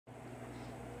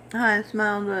Hi, it's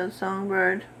Melda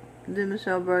Songbird, the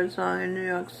Michelle Birdsong in New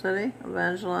York City,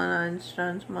 Evangeline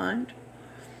Einstein's mind.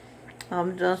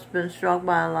 I've just been struck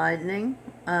by lightning,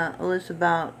 at least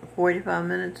about 45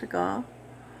 minutes ago,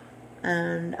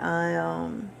 and I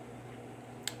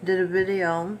did a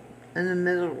video in the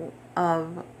middle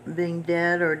of being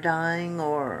dead or dying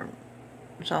or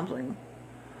something.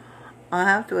 I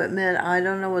have to admit, I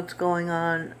don't know what's going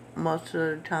on most of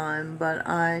the time, but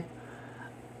I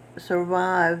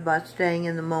survive by staying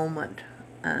in the moment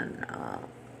and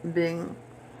being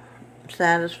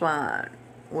satisfied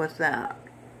with that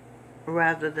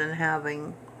rather than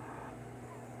having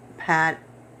pat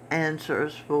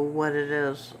answers for what it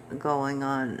is going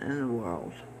on in the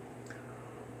world.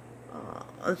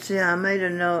 Let's see, I made a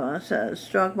note. I said,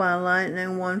 struck by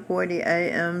lightning, 1:40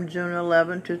 a.m., June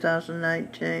 11,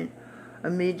 2019.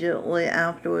 Immediately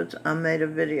afterwards, I made a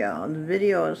video. The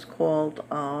video is called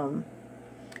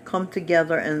Come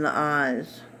Together in the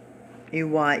Eyes,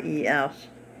 EYES.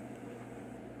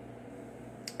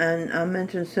 And I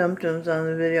mentioned symptoms on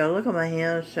the video. Look at my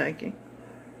hands shaking.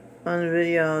 On the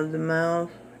video, the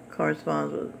mouth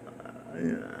corresponds with,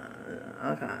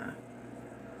 okay.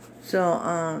 So,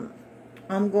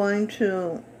 I'm going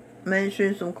to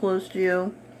mention some clues to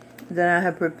you that I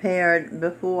had prepared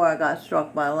before I got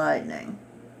struck by lightning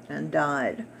and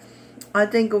died. I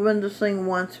think Gurinder Singh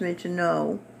wants me to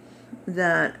know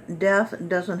that death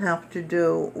doesn't have to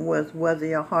do with whether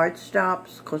your heart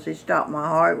stops, because he stopped my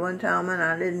heart one time and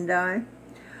I didn't die.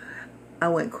 I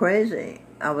went crazy.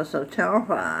 I was so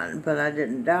terrified, but I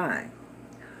didn't die.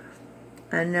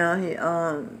 And now he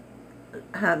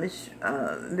had me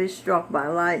be struck by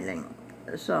lightning,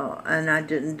 and I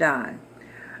didn't die.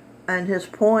 And his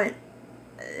point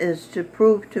is to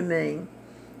prove to me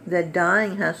that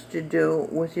dying has to do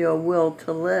with your will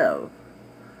to live.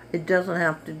 It doesn't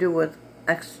have to do with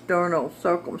external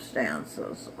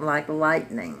circumstances like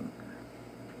lightning.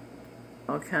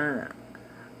 Okay.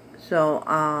 So,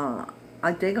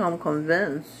 I think I'm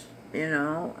convinced,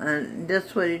 and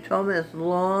that's what he told me. As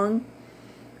long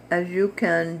as you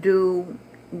can do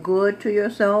good to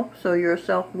yourself, so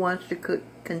yourself wants to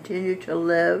continue to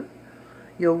live,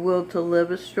 your will to live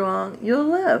is strong, you'll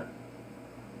live.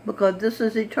 Because this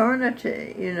is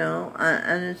eternity,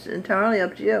 and it's entirely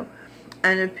up to you.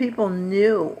 And if people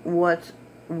knew what's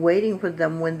waiting for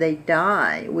them when they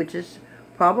die, which is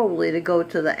probably to go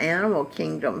to the animal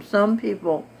kingdom, some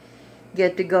people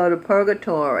get to go to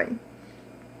purgatory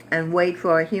and wait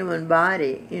for a human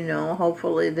body,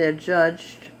 hopefully they're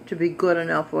judged to be good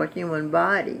enough for a human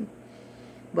body.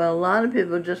 But a lot of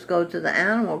people just go to the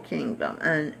animal kingdom,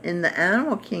 and in the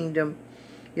animal kingdom,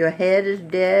 your head is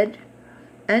dead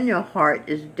and your heart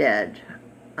is dead.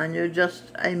 And you're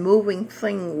just a moving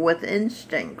thing with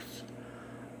instincts.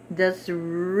 That's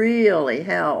really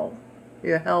hell.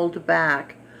 You're held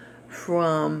back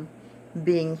from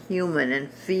being human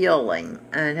and feeling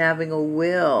and having a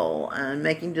will and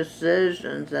making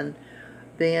decisions and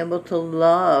being able to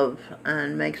love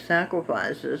and make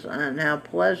sacrifices and have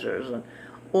pleasures and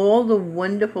all the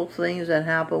wonderful things that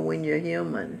happen when you're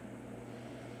human.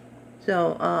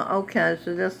 So, okay,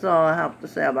 so that's all I have to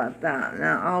say about that.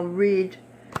 Now, I'll read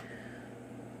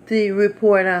the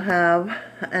report I have,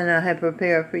 and I had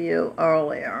prepared for you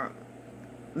earlier,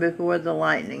 before the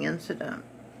lightning incident.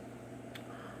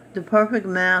 The perfect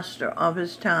master of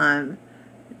his time,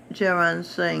 Charan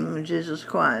Singh, Jesus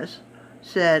Christ,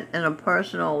 said in a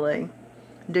personally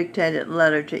dictated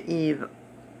letter to Eve,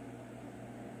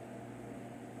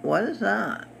 what is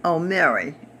that? Oh,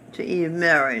 Mary, to Eve,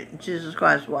 Mary, Jesus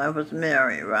Christ's wife was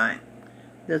Mary, right?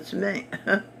 That's me.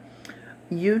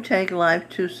 You take life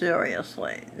too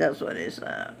seriously. That's what he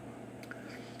said.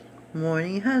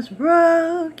 Morning has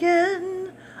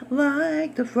broken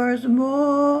like the first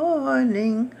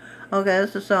morning. Okay,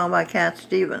 that's a song by Cat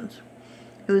Stevens.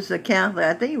 He was a Catholic.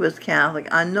 I think he was Catholic.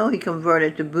 I know he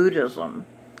converted to Buddhism.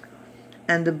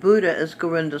 And the Buddha is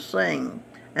Gurinder Singh.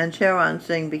 And Charan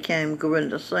Singh became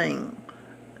Gurinder Singh.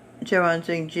 Charan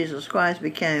Singh, Jesus Christ,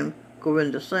 became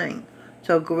Gurinder Singh.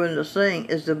 So Gurinder Singh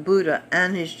is the Buddha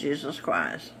and he's Jesus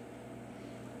Christ.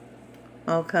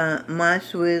 Okay, my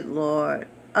sweet Lord,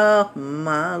 oh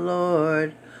my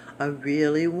Lord, I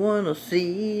really want to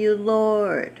see you,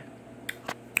 Lord.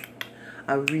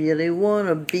 I really want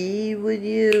to be with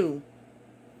you.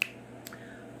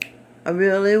 I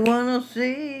really want to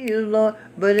see you, Lord,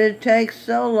 but it takes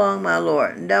so long, my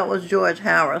Lord. And that was George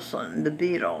Harrison, the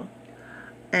Beatle.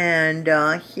 And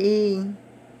he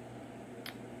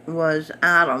was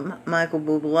Adam, Michael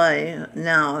Bublé,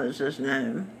 now is his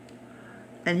name,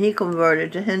 and he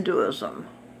converted to Hinduism.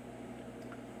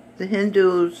 The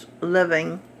Hindus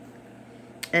living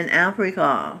in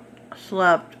Africa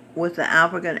slept with the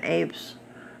African apes.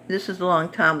 This is a long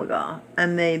time ago,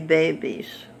 and made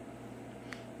babies.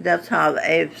 That's how the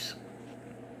apes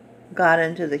got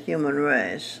into the human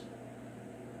race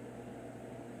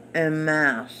en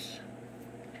masse.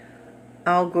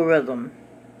 Algorithm.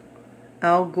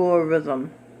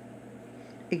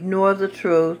 Ignore the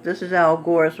truth. This is Al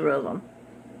Gore's rhythm.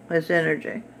 His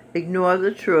energy. Ignore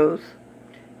the truth.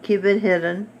 Keep it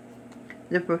hidden.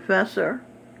 The professor.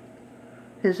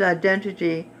 His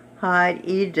identity. Hide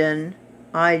Eden.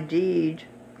 ID'd.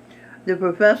 The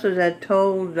professor that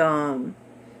told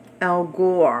Al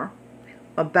Gore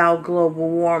about global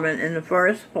warming in the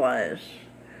first place,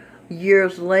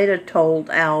 years later told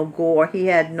Al Gore he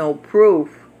had no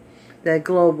proof that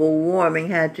global warming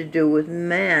had to do with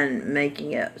man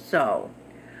making it so.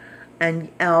 And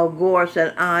Al Gore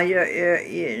said,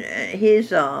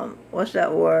 he's, what's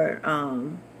that word?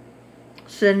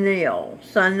 Senile,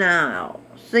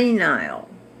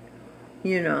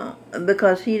 you know,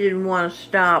 because he didn't want to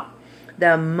stop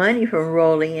the money from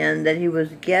rolling in that he was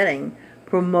getting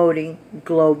promoting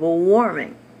global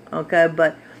warming. Okay,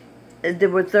 but there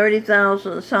were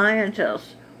 30,000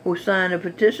 scientists who signed a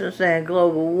petition saying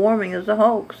global warming is a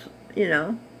hoax, you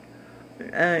know,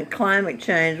 climate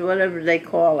change, whatever they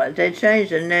call it. They change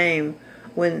the name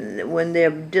when they're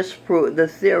the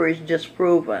theory's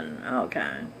disproven.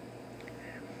 Okay.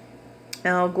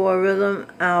 Algorilla,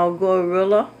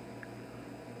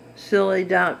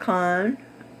 silly.com.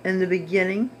 In the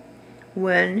beginning,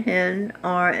 when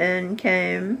RN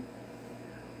came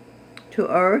to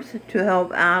Earth to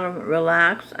help Adam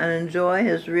relax and enjoy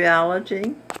his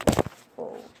reality.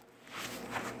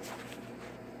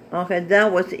 Okay,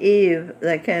 that was Eve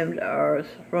that came to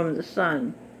Earth from the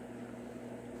sun.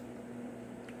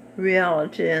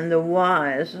 Reality, and the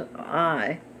Y is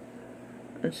I.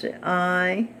 Let's see,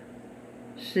 I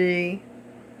see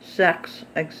sex,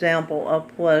 example of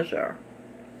pleasure.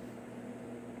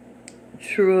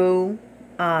 True,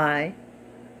 I,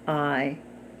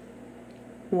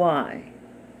 why?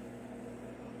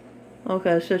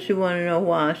 Okay, so she wanted to know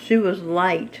why. She was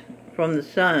light from the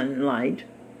sun, light.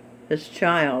 His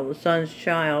child, the sun's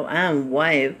child, and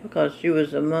wife, because she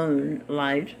was the moon,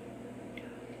 light.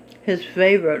 His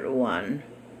favorite one,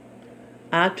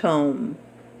 Atom,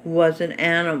 was an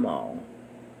animal,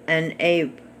 an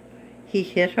ape. He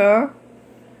hit her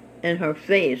in her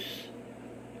face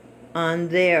on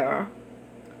the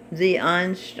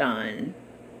Einstein,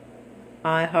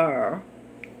 her,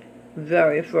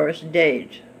 very first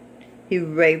date. He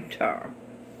raped her.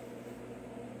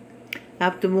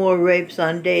 After more rapes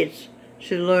on dates,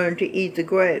 she learned to eat the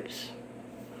grapes.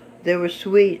 They were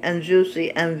sweet and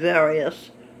juicy and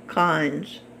various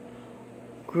kinds.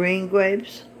 Green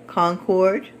grapes,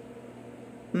 Concord,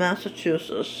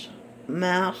 Massachusetts.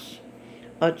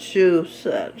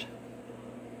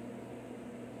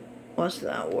 What's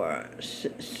that word?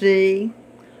 C-W.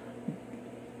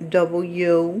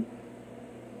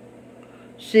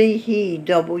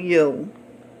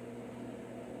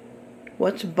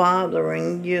 What's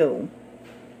bothering you?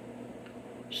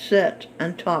 Sit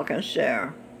and talk and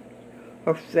share.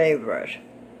 Her favorite.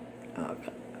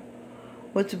 Okay.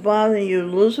 What's bothering you?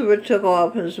 Lucifer took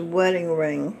off his wedding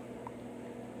ring.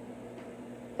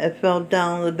 It fell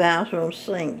down the bathroom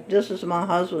sink. This is my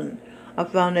husband. I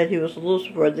found that he was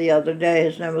Lucifer the other day.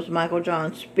 His name was Michael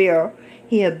John Spear.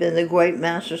 He had been the great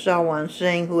master Sarwan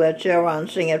Singh, who had Charan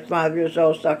Singh at 5 years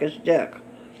old suck his dick.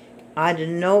 I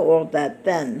didn't know all that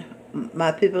then.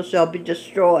 My people shall be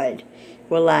destroyed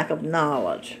for lack of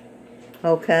knowledge.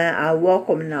 Okay, I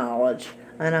welcome knowledge,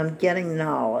 and I'm getting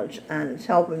knowledge, and it's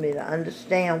helping me to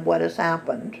understand what has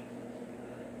happened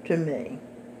to me.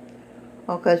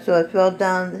 Okay, so it fell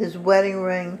down, his wedding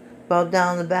ring fell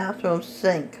down the bathroom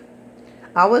sink.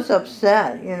 I was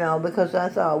upset, you know, because I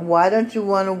thought, why don't you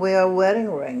want to wear a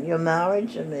wedding ring? You're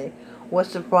married to me.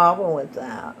 What's the problem with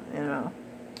that, you know?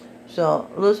 So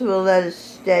Lucifer let it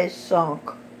stay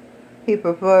sunk. He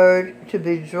preferred to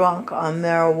be drunk on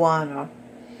marijuana.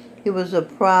 He was a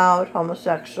proud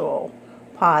homosexual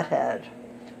pothead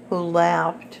who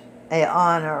laughed a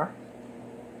honor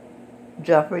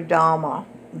Jeffrey Dahmer,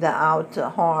 the out to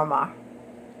harmer.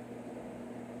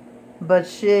 But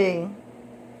she,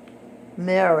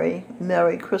 Merry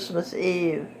Christmas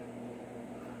Eve,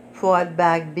 fought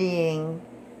back being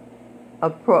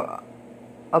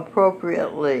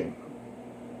appropriately.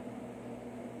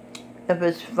 If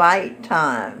it's fight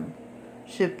time,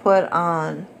 she put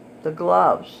on the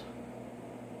gloves.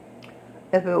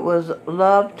 If it was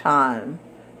love time,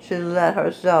 she let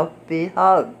herself be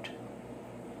hugged.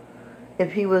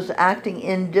 If he was acting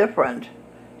indifferent,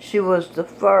 she was the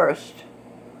first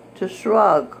to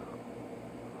shrug.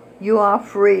 You are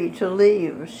free to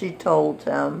leave, she told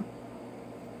him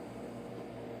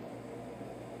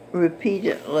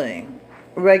regularly.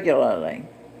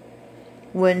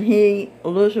 When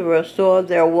Lucifer, saw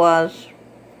there was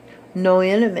no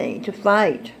enemy to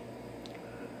fight,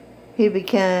 he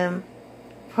became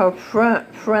her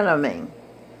frenemy.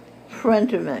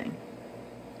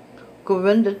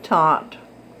 Govinda taught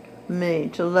me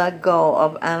to let go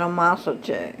of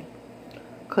animosity,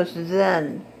 because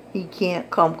then he can't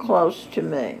come close to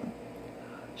me.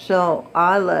 So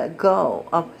I let go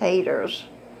of haters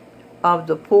of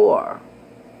the poor.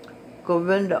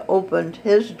 Govinda opened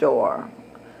his door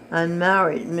and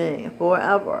married me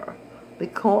forever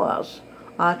because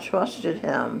I trusted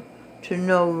him to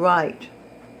know right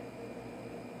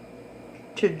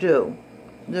to do,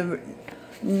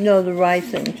 know the right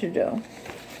thing to do.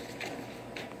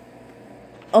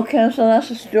 Okay, so that's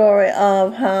the story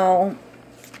of how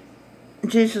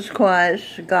Jesus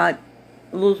Christ got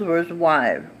Lucifer's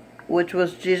wife, which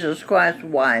was Jesus Christ's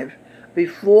wife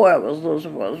before it was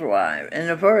Lucifer's wife in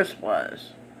the first place.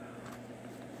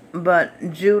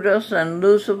 But Judas and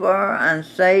Lucifer and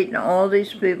Satan, all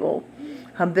these people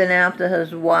have been after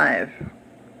his wife,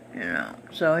 you know.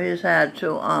 So he's had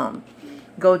to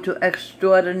go to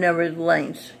extraordinary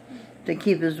lengths to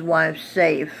keep his wife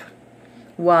safe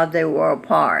while they were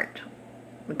apart.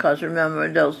 Because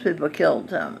remember, those people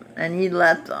killed him, and he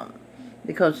let them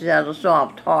because he had a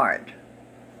soft heart.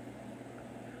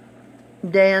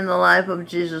 Day in the life of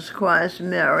Jesus Christ,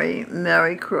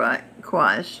 Mary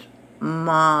Christ,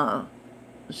 Ma's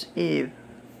Eve.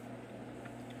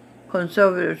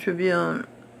 Conservative Tribune,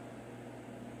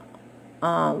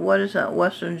 what is that?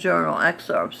 Western Journal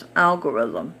excerpts,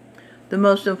 algorithm. The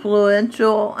most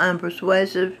influential and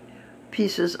persuasive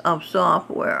pieces of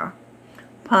software.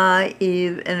 Pi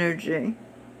Eve Energy,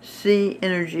 C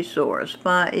Energy Source.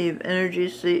 Pi Eve Energy,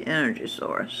 C Energy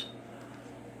Source.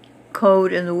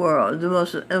 Code in the world. The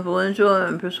most influential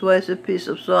and persuasive piece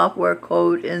of software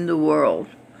code in the world.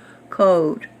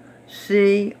 Code.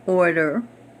 C order.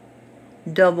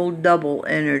 Double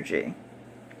energy.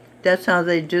 That's how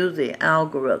they do the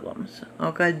algorithms.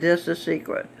 Okay, that's the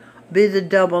secret. Be the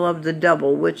double of the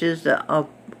double, which is the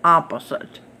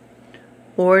opposite.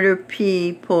 Order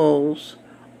P pulls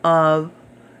of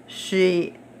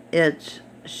Shiites,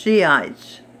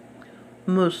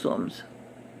 Muslims.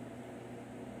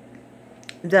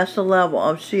 That's the level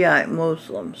of Shiite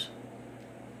Muslims.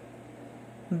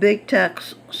 Big tech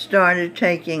started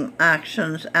taking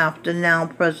actions after now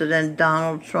President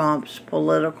Donald Trump's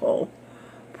political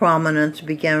prominence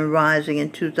began rising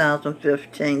in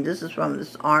 2015. This is from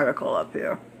this article up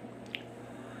here.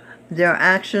 Their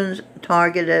actions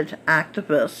targeted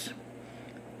activists.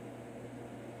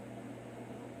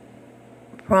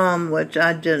 Prom, which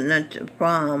I didn't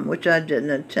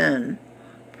attend.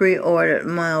 Pre-ordered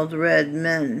mild red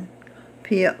men.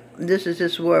 This is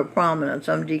this word prominence,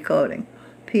 I'm decoding.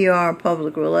 PR,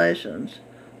 public relations.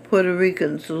 Puerto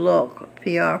Ricans look,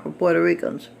 PR for Puerto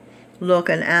Ricans, look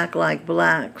and act like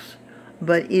blacks,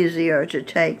 but easier to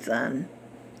take than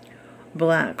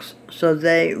blacks, so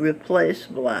they replace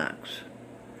blacks.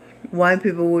 White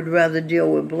people would rather deal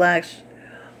with blacks.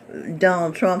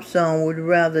 Donald Trump's son would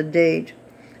rather date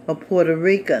a Puerto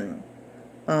Rican.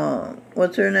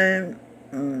 What's her name?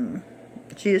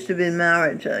 She used to be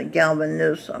married to Gavin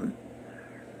Newsom.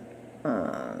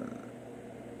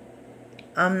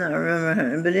 I'm not remembering her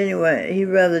name, but anyway, he'd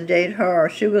rather date her.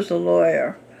 She was a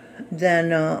lawyer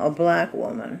than a black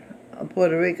woman, a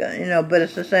Puerto Rican. You know, but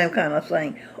it's the same kind of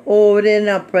thing. Oh, they're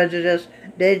not prejudiced.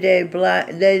 They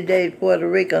date Puerto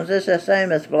Ricans. It's the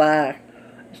same as black.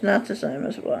 It's not the same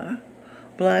as black.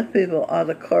 Black people are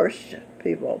the cursed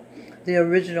people, the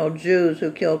original Jews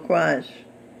who killed Christ.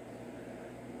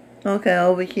 Okay,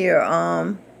 over here,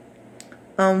 on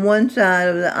one side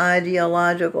of the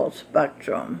ideological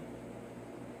spectrum,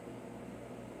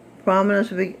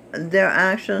 their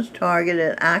actions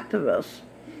targeted activists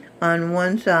on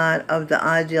one side of the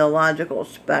ideological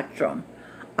spectrum.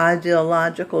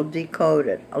 Ideological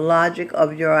decoded, a logic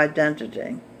of your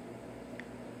identity.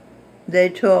 They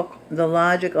took the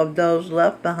logic of those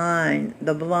left behind,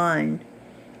 the blind,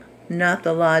 not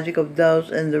the logic of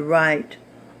those in the right.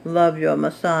 Love your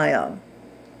Messiah,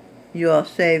 your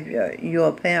Savior,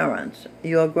 your parents,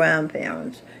 your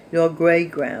grandparents, your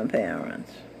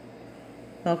great-grandparents.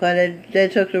 Okay, they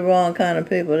took the wrong kind of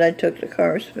people. They took the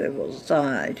cursed people's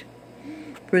side.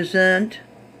 Present,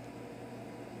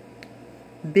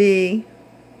 be,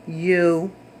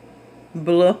 you,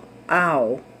 blow,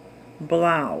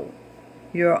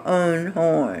 your own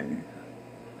horn.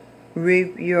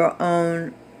 Reap your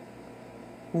own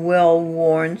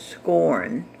well-worn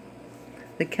scorn.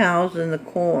 The cows in the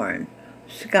corn,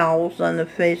 scowls on the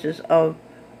faces of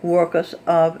workers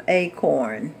of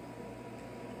acorn.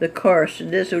 The curse,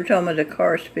 this we're talking about the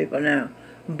cursed people now.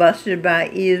 Busted by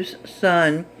Eve's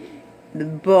son, the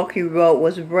book he wrote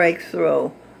was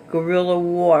Breakthrough, Guerrilla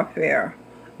Warfare.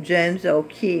 James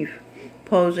O'Keefe,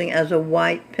 posing as a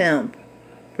white pimp.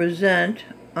 Present,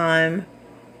 I'm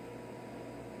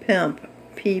Pimp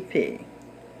PP.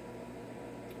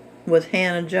 With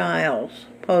Hannah Giles,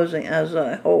 posing as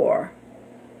a whore.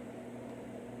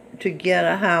 To get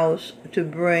a house to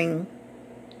bring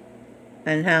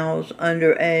and house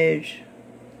underage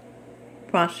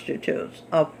prostitutes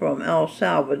up from El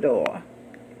Salvador.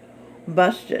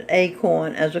 Busted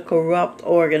Acorn as a corrupt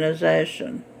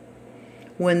organization.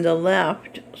 When the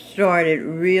left started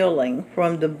reeling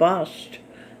from the bust,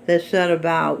 they set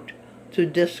about to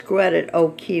discredit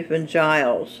O'Keefe and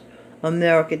Giles,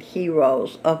 American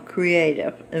heroes of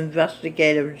creative,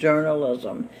 investigative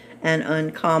journalism and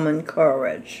uncommon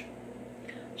courage.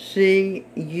 See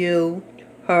you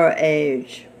her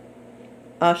age.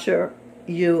 Usher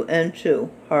you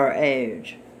into her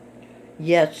age.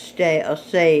 Yet stay a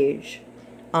sage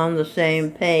on the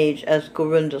same page as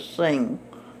Gurinder Singh,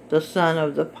 the son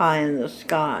of the pie in the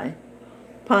sky.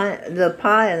 The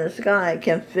pie in the sky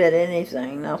can fit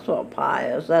anything. That's what pie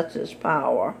is. That's his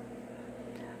power.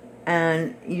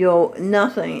 And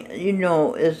nothing,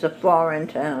 is foreign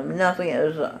to him. Nothing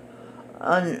is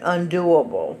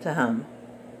undoable to him.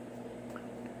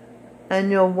 And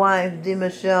your wife, Dee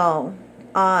Michelle,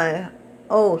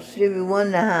 Stevie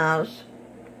Wonder has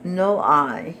no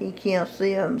eye. He can't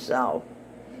see himself.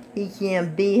 He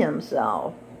can't be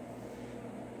himself.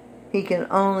 He can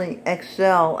only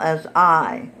excel as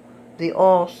I, the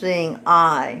all-seeing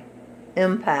I,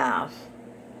 empath.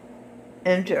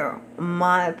 Enter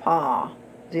my paw,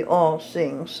 the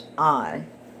all-seeing I.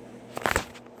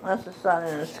 That's the sun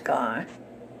in the sky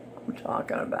I'm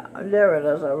talking about. There it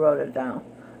is, I wrote it down.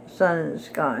 The sun in the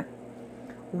sky.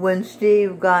 When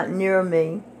Steve got near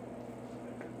me,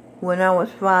 when I was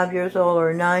 5 years old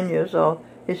or 9 years old,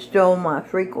 he stole my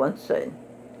frequency.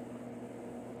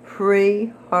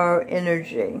 Free her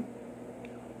energy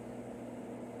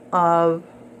of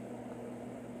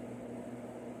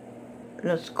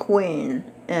this queen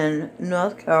in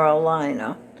North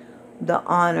Carolina, the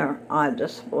honor I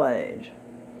displayed.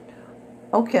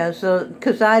 Okay, so,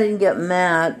 because I didn't get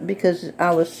mad because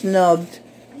I was snubbed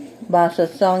by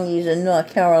satsangis in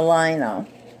North Carolina,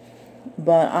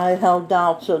 but I held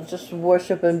out to just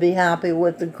worship and be happy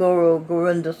with the Guru,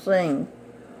 Gurinder Singh.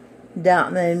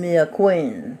 That made me a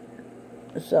queen.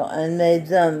 So, and made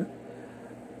them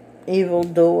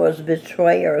evildoers,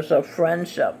 betrayers of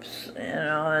friendships,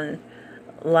 and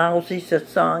lousy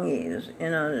satsangis.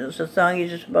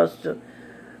 Satsangis are supposed to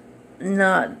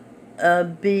not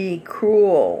be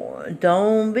cruel.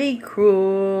 Don't be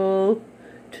cruel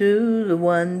to the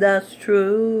one that's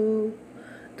true.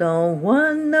 Don't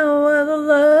want no other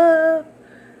love.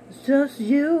 It's just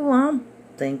you I'm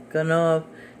thinking of.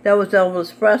 That was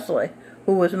Elvis Presley,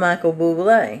 who was Michael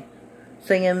Bublé,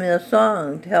 singing me a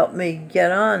song to help me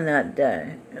get on that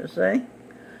day, you see?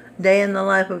 Day in the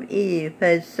Life of Eve,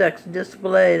 page 6,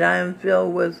 displayed. I am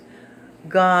filled with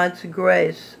God's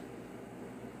grace.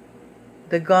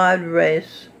 The God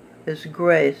race is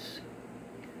grace.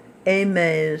 A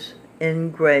maze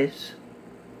in grace.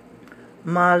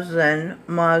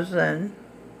 Mazen,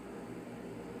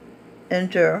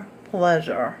 enter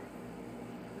pleasure.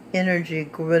 Energy,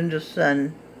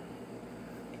 Grinderson.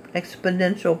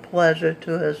 Exponential pleasure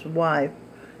to his wife.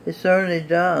 It certainly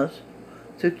does.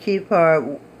 To keep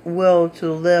her will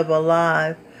to live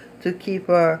alive. To keep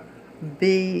her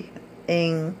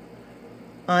being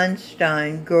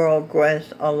Einstein, girl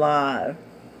Grace, alive.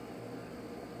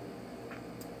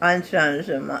 Einstein is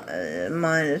in my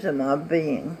mind, is in my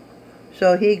being.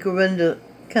 So he, Gurinder,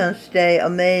 can stay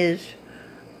amazed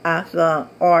at the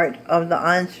art of the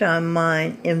Einstein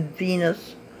mind in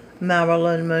Venus,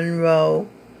 Marilyn Monroe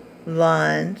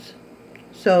lines.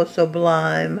 So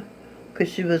sublime, because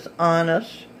she was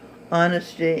honest.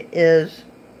 Honesty is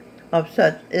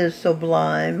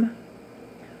sublime.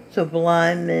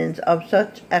 Sublime means of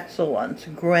such excellence,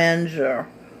 grandeur,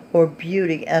 or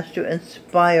beauty as to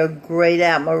inspire great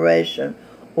admiration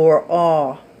or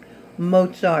awe.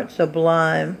 Mozart,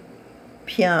 sublime,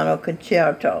 piano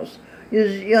concertos.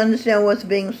 You understand what's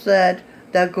being said?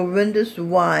 That Gurinder's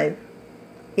wife,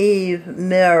 Eve,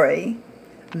 Mary,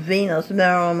 Venus,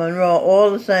 Marilyn Monroe,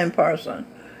 all the same person,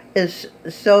 is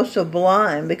so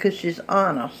sublime because she's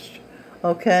honest.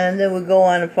 Okay, and then we go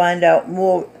on and find out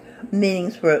more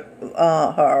meanings for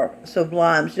her.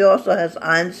 Sublime. She also has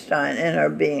Einstein in her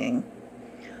being.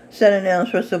 Synonyms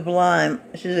for sublime.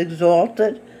 She's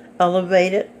exalted,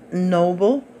 elevated,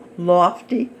 noble,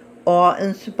 lofty,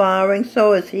 awe-inspiring.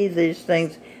 So is he. These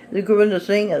things. The Gurinder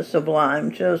Singh is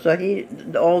sublime too. So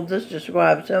all this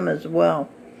describes him as well.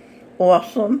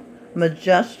 Awesome,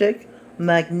 majestic,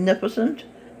 magnificent,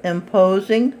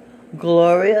 imposing,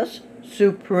 glorious,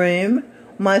 supreme.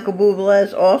 Michael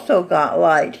Bublé's also got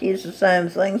light. He's the same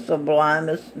thing, sublime.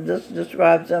 This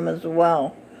describes him as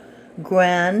well.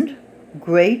 Grand,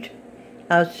 great,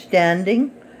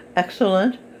 outstanding,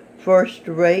 excellent, first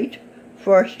rate,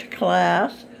 first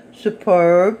class,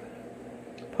 superb,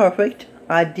 perfect,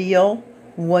 ideal,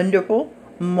 wonderful,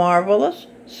 marvelous,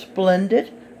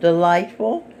 splendid,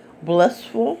 delightful,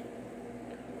 blissful,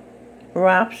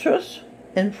 rapturous,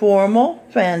 informal,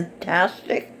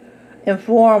 fantastic,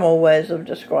 informal ways of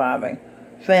describing.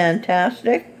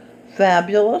 Fantastic,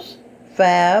 fabulous,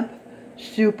 fab,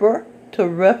 super,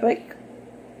 terrific,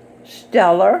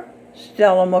 stellar.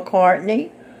 Stella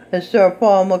McCartney is Sir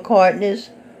Paul McCartney's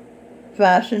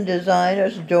fashion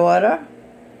designer's daughter.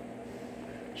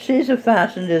 She's a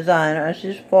fashion designer and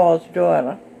she's Paul's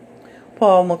daughter.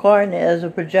 Paul McCartney is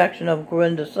a projection of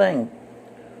Gurinder Singh.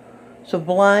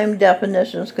 Sublime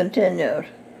definitions continued.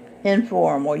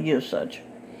 Informal usage.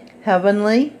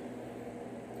 Heavenly,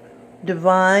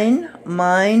 divine,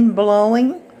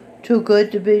 mind-blowing, too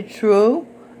good to be true.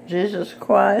 Jesus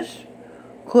Christ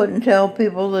couldn't tell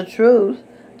people the truth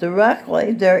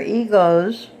directly. Their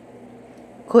egos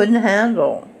couldn't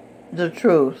handle the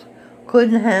truth,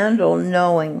 couldn't handle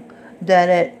knowing that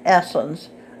at essence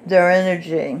their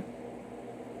energy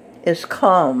is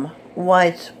calm,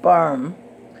 white sperm.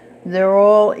 They're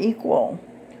all equal.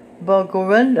 But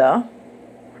Gurinder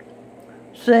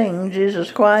Singh,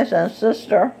 Jesus Christ, and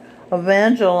Sister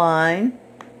Evangeline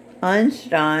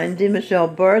Einstein, D. Michelle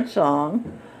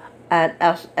Birdsong, at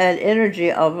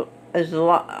energy of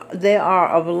they are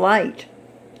of light,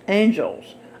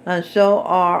 angels, and so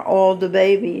are all the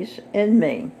babies in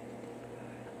me.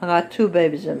 I got 2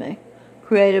 babies in me,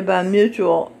 created by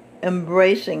mutual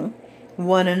embracing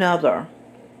one another,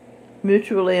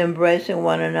 mutually embracing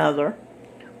one another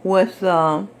with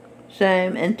the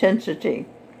same intensity,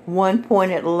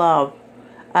 one-pointed love,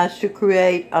 as to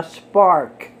create a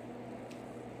spark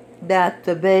that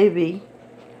the baby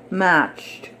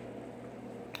matched.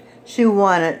 She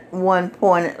wanted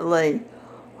one-pointedly,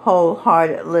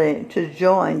 wholeheartedly to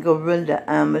join Gurinder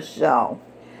and Michelle,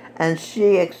 and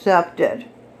she accepted,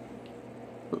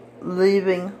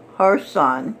 leaving her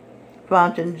son,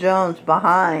 Fountain Jones,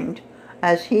 behind,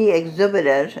 as he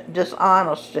exhibited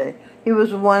dishonesty. He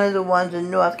was one of the ones in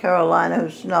North Carolina who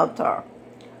snubbed her.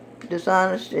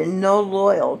 Dishonesty, no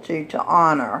loyalty to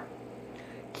honor.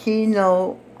 He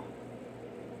no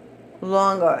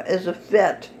longer is a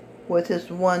fit with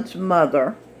his once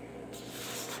mother,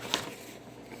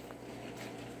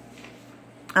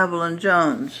 Evelyn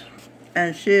Jones,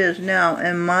 and she is now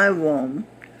in my womb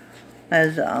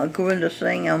as Gurinder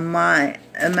Singh and my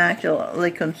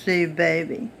immaculately conceived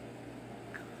baby.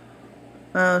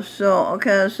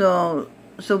 So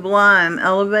sublime,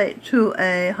 elevate to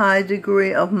a high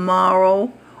degree of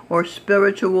moral or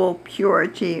spiritual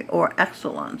purity or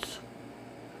excellence.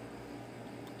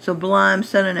 Sublime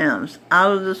synonyms: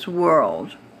 out of this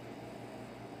world.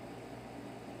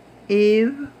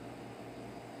 Eve.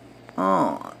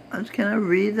 Oh, can I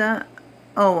read that?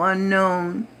 Oh,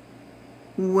 unknown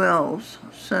wills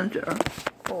center.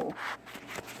 Oh,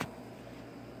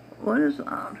 what is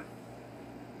that?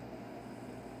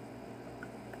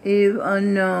 Eve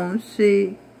unknown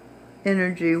sea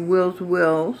energy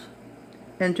wills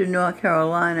into North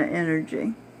Carolina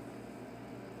energy.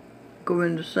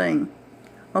 Gurinder Singh.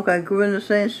 Okay, Gurinder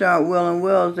Singh start willing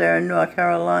wills there in North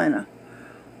Carolina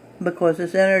because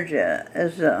this energy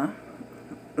is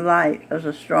light, is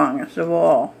the strongest of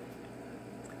all.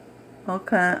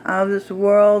 Okay, out of this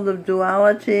world of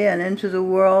duality and into the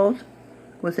world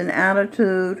with an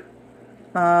attitude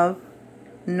of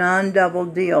non-double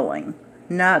dealing,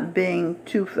 not being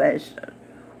two-faced.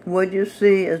 What you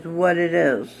see is what it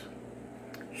is,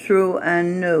 true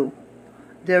and new.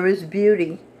 There is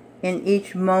beauty in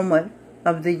each moment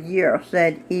of the year,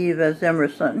 said Eva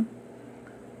Emerson,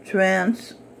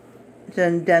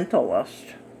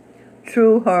 transcendentalist.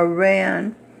 True, her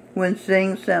ran when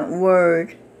Singh sent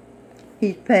word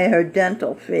he'd pay her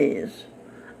dental fees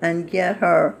and get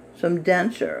her some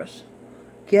dentures.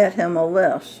 Get him a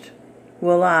list.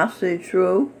 Will I see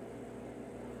true?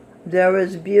 There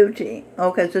is beauty.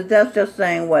 Okay, so that's just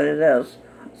saying what it is.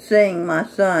 Singh, my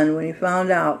son, when he found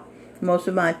out Most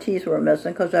of my teeth were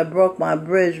missing because I broke my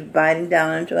bridge biting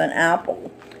down into an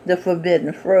apple, the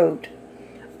forbidden fruit.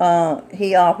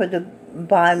 He offered to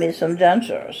buy me some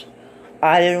dentures.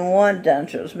 I didn't want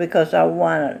dentures because I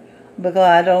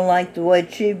don't like the way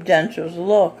cheap dentures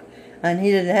look. And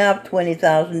he didn't have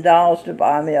 $20,000 to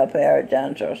buy me a pair of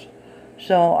dentures.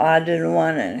 So I didn't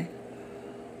want any.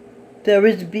 There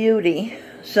is beauty,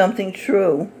 something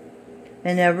true,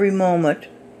 in every moment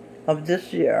of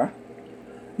this year.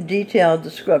 Detailed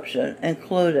description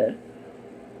included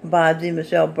by the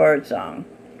Michelle Birdsong.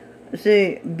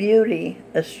 See, beauty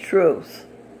is truth.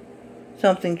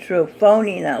 Something true.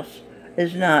 Phoniness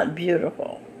is not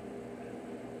beautiful.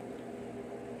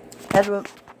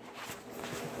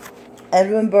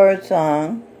 Edwin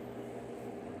Birdsong,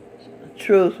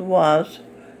 truth was,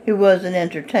 he was an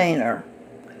entertainer.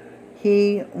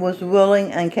 He was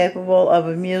willing and capable of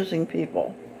amusing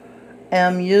people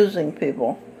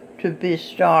to be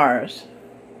stars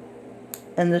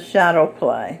in the shadow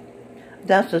play.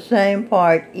 That's the same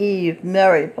part Eve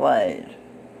Mary played.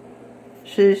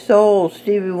 She sold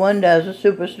Stevie Wonder as a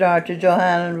superstar to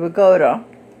Johanna Vagoda,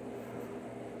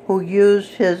 who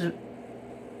used his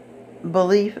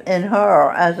belief in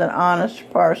her as an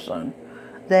honest person.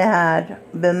 They had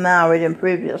been married in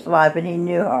previous life, and he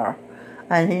knew her,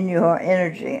 and he knew her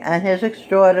energy, and his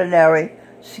extraordinary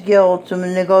skill to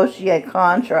negotiate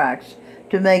contracts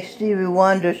to make Stevie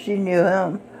Wonder, she knew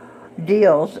him,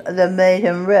 deals that made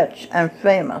him rich and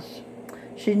famous.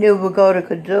 She knew Vagoda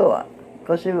could do it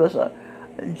because he was a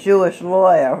Jewish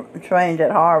lawyer trained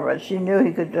at Harvard. She knew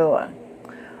he could do it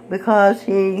because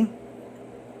he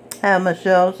had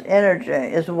Michelle's energy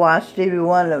is why Stevie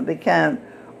Wonder became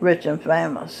rich and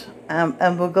famous. And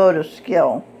Vagoda's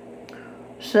skill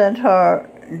sent her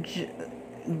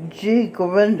G.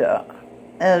 Govinda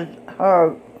as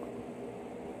her,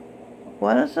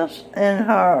 what is this? In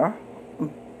her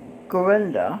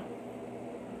Govinda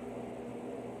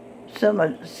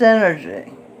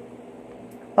synergy.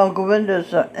 Oh,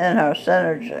 Govinda's in her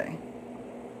synergy.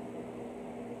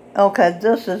 Okay,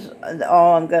 this is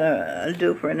all I'm going to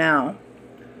do for now.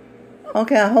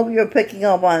 Okay, I hope you're picking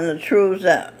up on the truths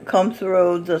that come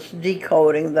through this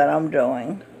decoding that I'm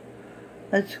doing.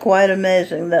 It's quite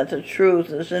amazing that the truth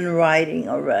is in writing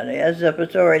already, as if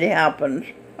it's already happened.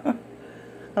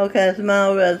 Okay, it's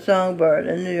Mal Red Songbird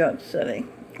in New York City.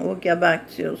 We'll get back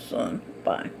to you soon.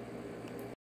 Bye.